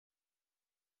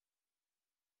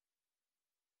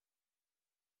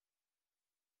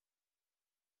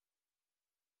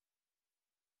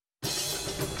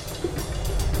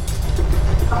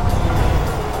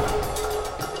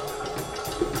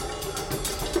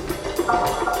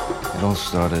It all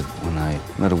started when I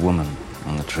met a woman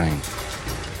on the train.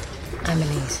 I'm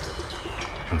Elise.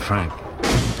 I'm Frank.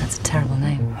 That's a terrible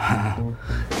name.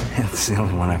 It's the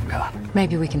only one I've got.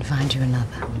 Maybe we can find you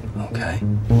another. Okay.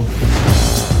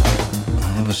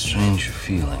 I have a strange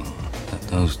feeling that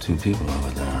those two people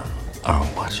over there are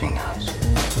watching us.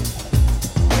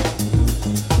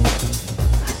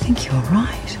 I think you're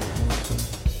right.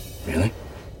 Really?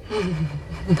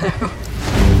 No.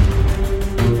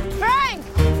 Frank!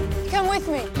 Come with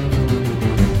me.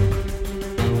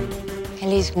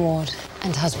 Elise Ward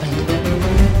and husband.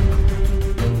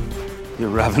 You're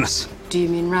ravenous. Do you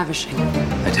mean ravishing?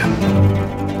 I do.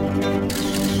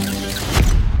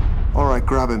 All right,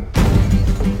 grab him.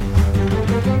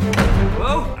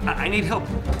 Hello? I need help.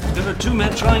 There are two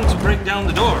men trying to break down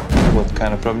the door. What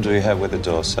kind of problem do you have with the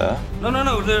door, sir?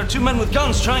 No. There are two men with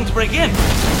guns trying to break in.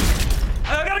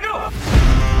 I gotta go!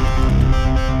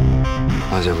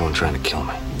 Why's everyone trying to kill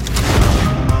me?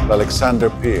 Alexander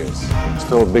Pearce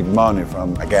stole big money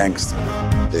from a gangster.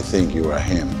 They think you are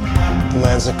him. The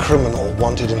man's a criminal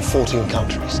wanted in 14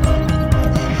 countries.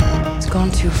 It's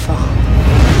gone too far.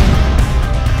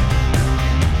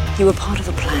 You were part of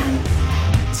the plan.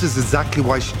 This is exactly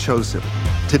why she chose him.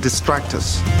 To distract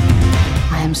us.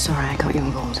 I am sorry I got you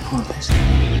involved in all of this.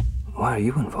 Why are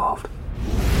you involved?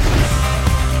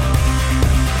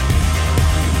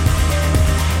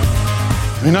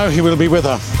 We know he will be with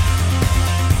her.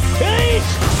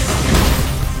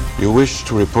 You wish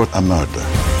to report a murder.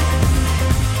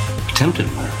 Attempted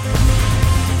murder.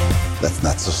 That's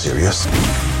not so serious.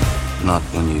 Not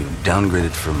when you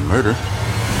downgraded from murder.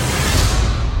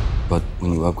 But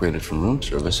when you upgraded from room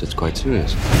service, it's quite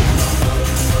serious.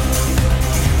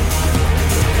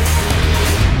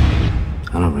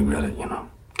 I don't regret it,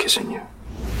 kissing you.